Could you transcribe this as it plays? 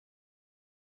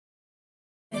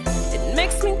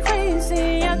makes me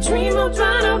crazy. I dream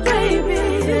about our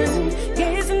babies,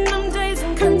 gazing on days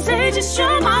and contagious.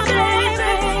 You're my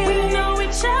baby. We know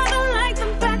each other like the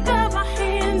back of our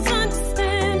hands.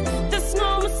 Understand, there's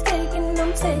no mistaking.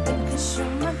 I'm taking 'cause you're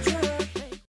my drug,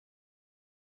 baby.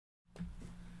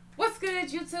 What's good,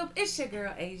 YouTube? It's your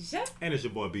girl Asia. And it's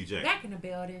your boy BJ. Back in the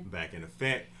building. Back in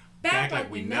effect. Back like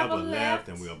we never left.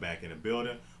 And left. we are back in the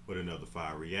building with another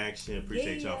fire reaction.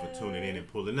 Appreciate y'all for tuning in and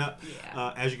pulling up.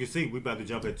 Yeah. As you can see, we about to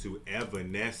jump into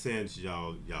Evanescence.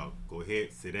 Y'all go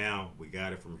ahead, sit down. We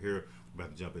got it from here. We're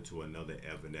about to jump into another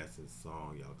Evanescence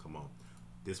song. Y'all, come on.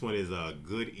 This one is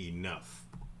Good Enough.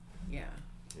 Yeah.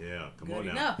 Yeah, come Good on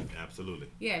now. enough. Absolutely.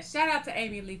 Yeah, shout out to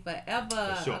Amy Lee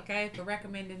forever, For sure. okay, for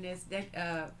recommending this.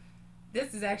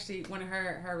 This is actually one of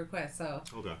her requests, so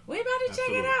Okay. we about to check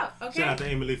it out, okay? Shout out to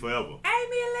Amy Lee forever.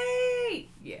 Amy Lee!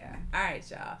 Yeah. All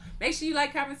right, y'all. Make sure you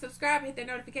like, comment, subscribe, hit that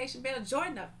notification bell,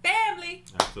 join the family.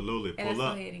 Absolutely. And let's Pull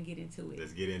up. go ahead and get into it.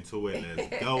 Let's get into it.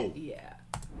 Let's go. Yeah.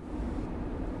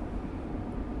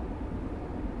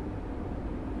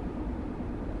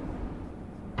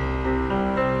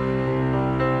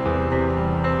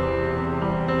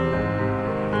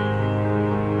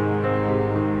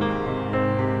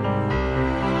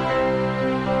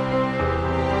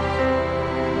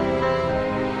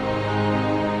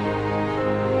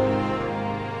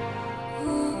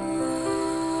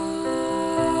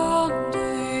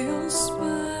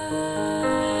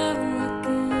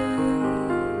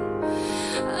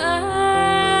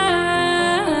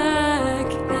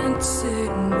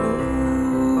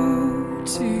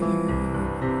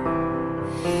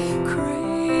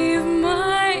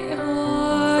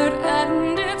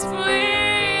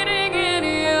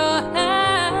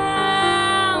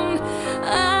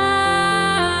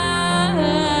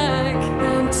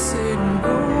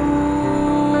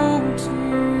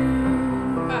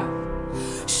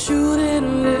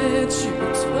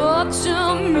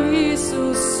 Me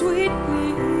so sweetly.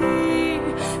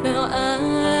 Now I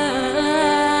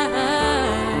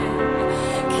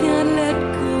can't let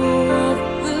go of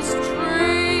this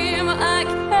dream. I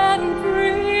can't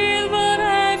breathe, but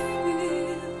I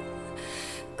feel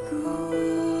good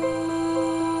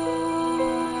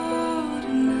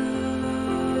enough.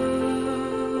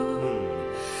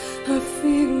 I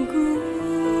feel good.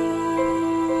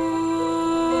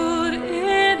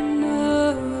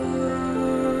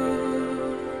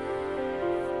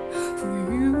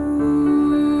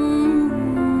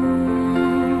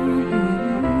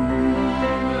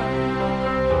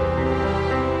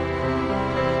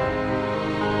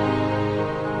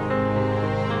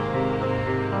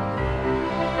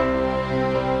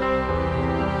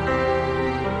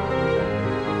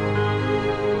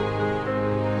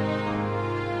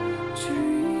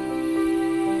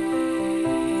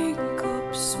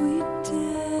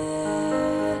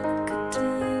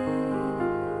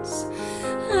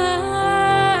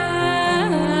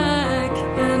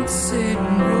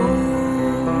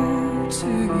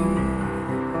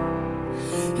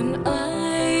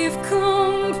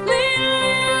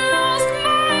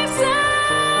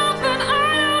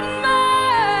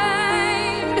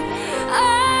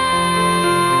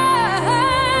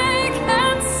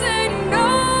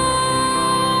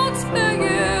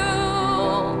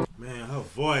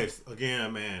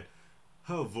 Again, man,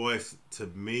 her voice to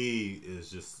me is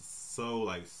just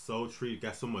so treat.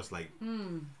 Got so much I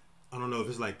don't know if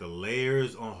it's like the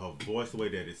layers on her voice, the way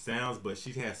that it sounds, but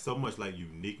she has so much like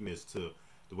uniqueness to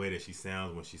the way that she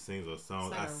sounds when she sings her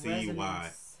songs. I see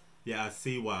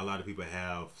why a lot of people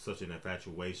have such an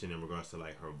infatuation in regards to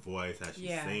like her voice, how she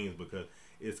sings, because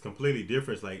it's completely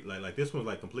different. It's like this one's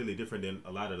like completely different than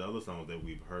a lot of the other songs that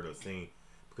we've heard her sing,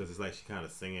 because it's like she kind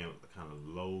of singing kind of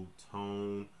low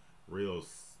tone, real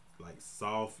like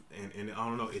soft, and I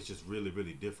don't know, it's just really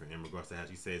different in regards to how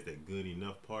she says that good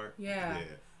enough part.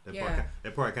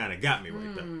 That part kind of got me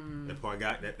right there. That part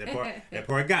got that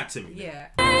part got to me. Yeah.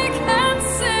 I can't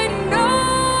say no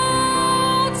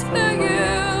to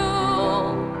you.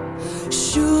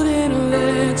 Shouldn't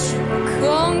let you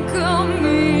conquer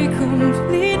me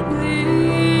completely.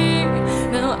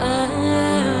 Now I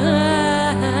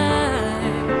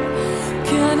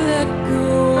can't let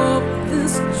go of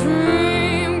this dream.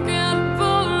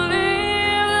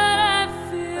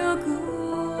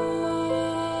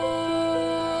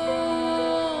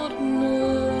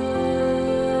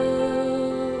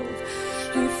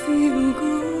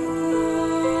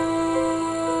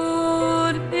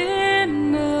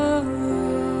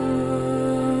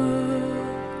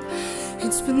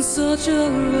 Such a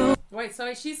long... Wait,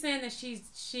 so she's saying that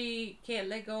she can't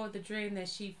let go of the dream that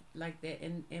she like that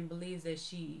and believes that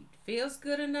she feels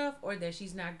good enough, or that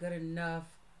she's not good enough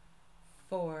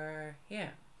for him.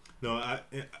 No,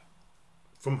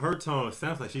 from her tone, it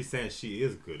sounds like she's saying she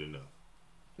is good enough.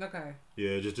 Okay.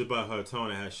 Yeah, just by her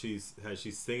tone and how she's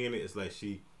singing it, it's like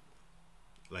she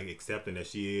like accepting that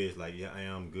she is like, yeah, I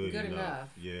am good enough.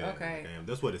 Yeah. Okay. Like I am.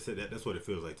 That's what it said. That's what it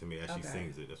feels like to me as she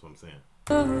sings it. That's what I'm saying.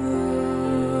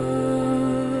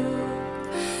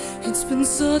 It's been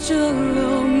such a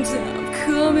long time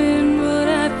coming, but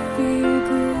I feel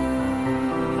good.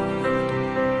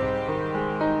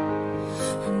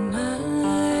 And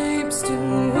I'm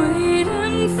still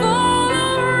waiting for the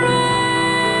rain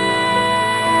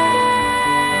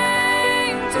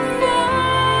to fall,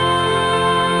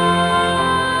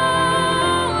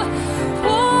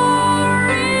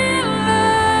 pouring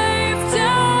life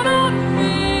down on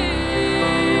me.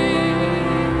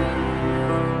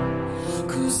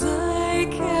 'Cause I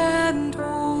can't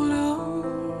hold on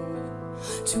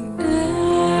to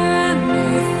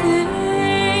anything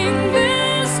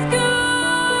this good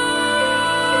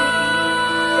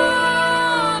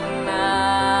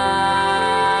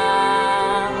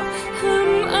now. Am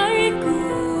I good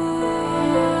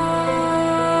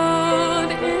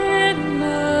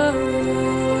enough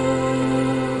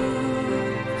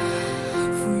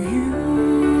for you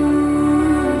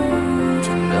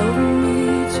to love me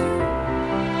too?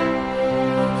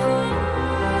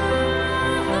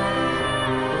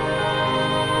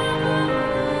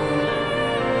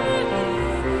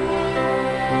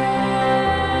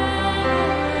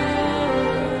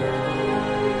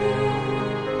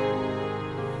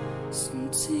 So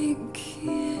take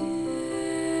care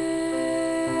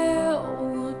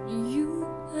what you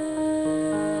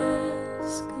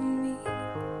ask of me,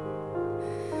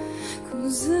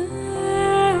 'cause I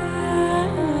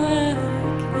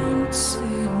can't say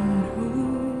no.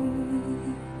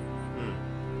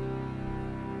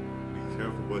 Be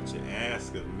careful what you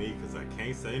ask of me, because I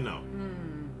can't say no.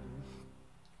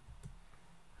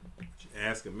 You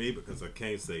ask of me because I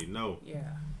can't say no.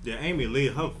 Yeah. Yeah, Amy Lee,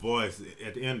 her voice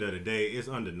at the end of the day, it's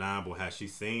undeniable how she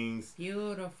sings.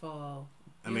 Beautiful.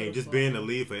 I mean, just being the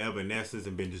lead for Evanescence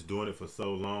and been just doing it for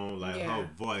so long, like her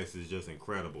voice is just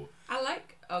incredible. I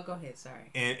like. Oh, go ahead.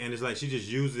 Sorry. And it's like she just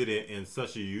used it in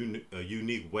such a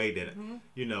unique way that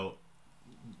you know,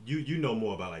 you know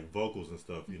more about like vocals and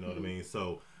stuff. You know what I mean?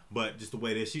 So, but just the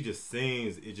way that she just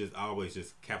sings, it just always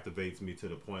just captivates me to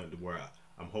the point where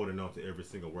I'm holding on to every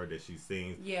single word that she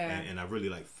sings. Yeah. And I really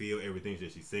like feel everything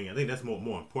that she's singing. I think that's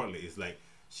more importantly, it's like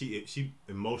she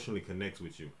emotionally connects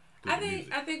with you. I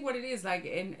think what it is, like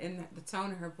in the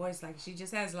tone of her voice, like she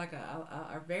just has like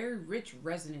a very rich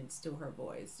resonance to her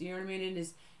voice. You know what I mean? And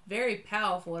it's very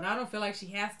powerful. And I don't feel like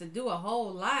she has to do a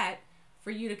whole lot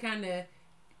for you to kind of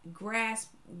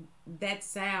grasp that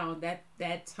sound,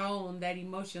 that tone, that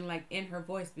emotion, like in her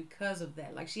voice because of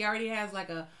that. Like she already has like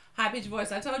a high pitched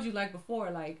voice. I told you like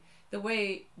before, like the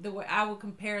way I would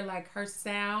compare like her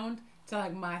sound to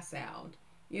like my sound.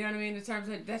 You know what I mean? In terms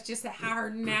of that's just how her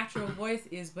natural voice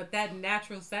is, but that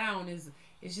natural sound is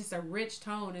just a rich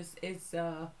tone. It's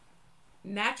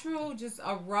natural, just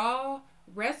a raw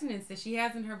resonance that she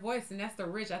has in her voice, and that's the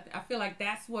rich. I feel like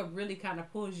that's what really kind of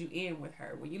pulls you in with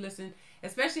her when you listen,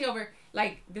 especially over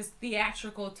like this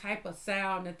theatrical type of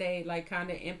sound that they like kind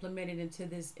of implemented into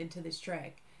this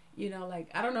track. You know, like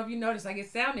I don't know if you noticed, like it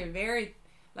sounded very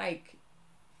like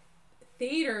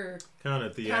theater kind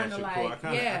of theatrical. Like,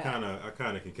 I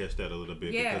kind of can catch that a little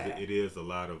bit because it is a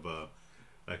lot of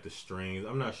like the strings.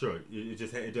 I'm not sure.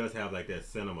 It does have like that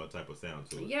cinema type of sound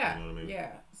to it. Yeah, you know what I mean?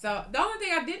 Yeah. So the only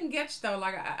thing I didn't catch though,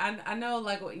 like I know,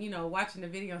 like you know, watching the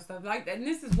video and stuff like that, and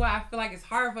this is why I feel like it's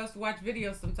hard for us to watch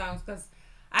videos sometimes because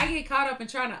I get caught up in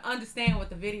trying to understand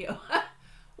what the video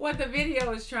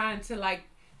is trying to like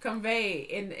convey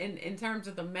in terms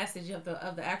of the message of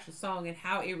the actual song and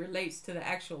how it relates to the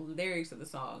actual lyrics of the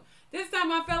song. This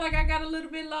time I felt like I got a little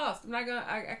bit lost.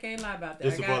 I can't lie about that.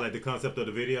 Just about like the concept of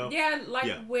the video. Yeah,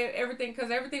 like with everything,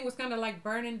 because everything was kind of like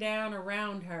burning down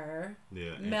around her.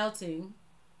 Yeah, melting.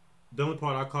 The only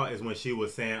part I caught is when she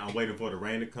was saying, "I'm waiting for the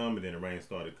rain to come," and then the rain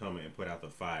started coming and put out the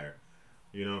fire.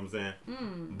 You know what I'm saying?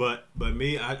 But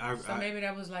me, so maybe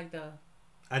that was like the.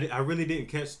 I really didn't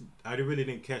catch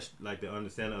like the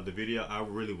understanding of the video. I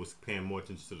really was paying more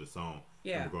attention to the song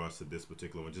in regards to this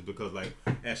particular one, just because like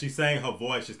as she sang, her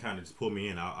voice just kind of just pulled me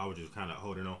in. I was just kind of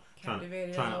holding on, trying to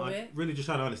really just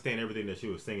trying to understand everything that she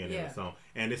was singing in the song.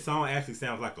 And this song actually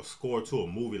sounds like a score to a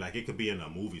movie. Like it could be in a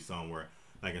movie somewhere,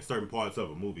 like in certain parts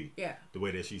of a movie. Yeah, the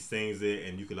way that she sings it,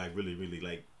 and you could like really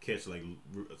like catch like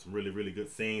some really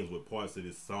good scenes with parts of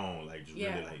this song, like just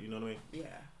really like, you know what I mean?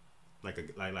 Yeah. like a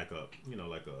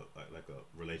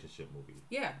relationship movie.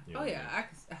 Yeah. You know Oh yeah, I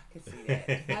could see that.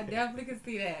 I definitely could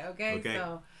see that. Okay.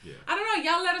 So Yeah. I don't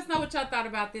know. Y'all let us know what y'all thought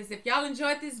about this. If y'all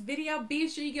enjoyed this video, be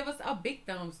sure you give us a big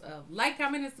thumbs up. Like,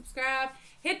 comment, and subscribe.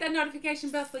 Hit that notification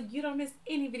bell so you don't miss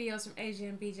any videos from Asia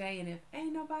and BJ. And if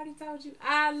ain't nobody told you,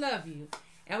 I love you.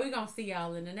 And we're gonna see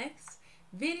y'all in the next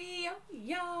video,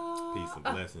 y'all. Peace and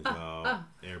blessings, y'all.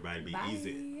 Everybody be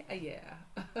easy. Yeah.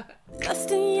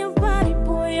 Lust in your body,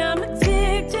 boy, I'm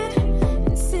addicted.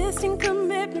 Insisting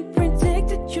commitment,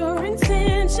 predicted your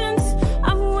intentions.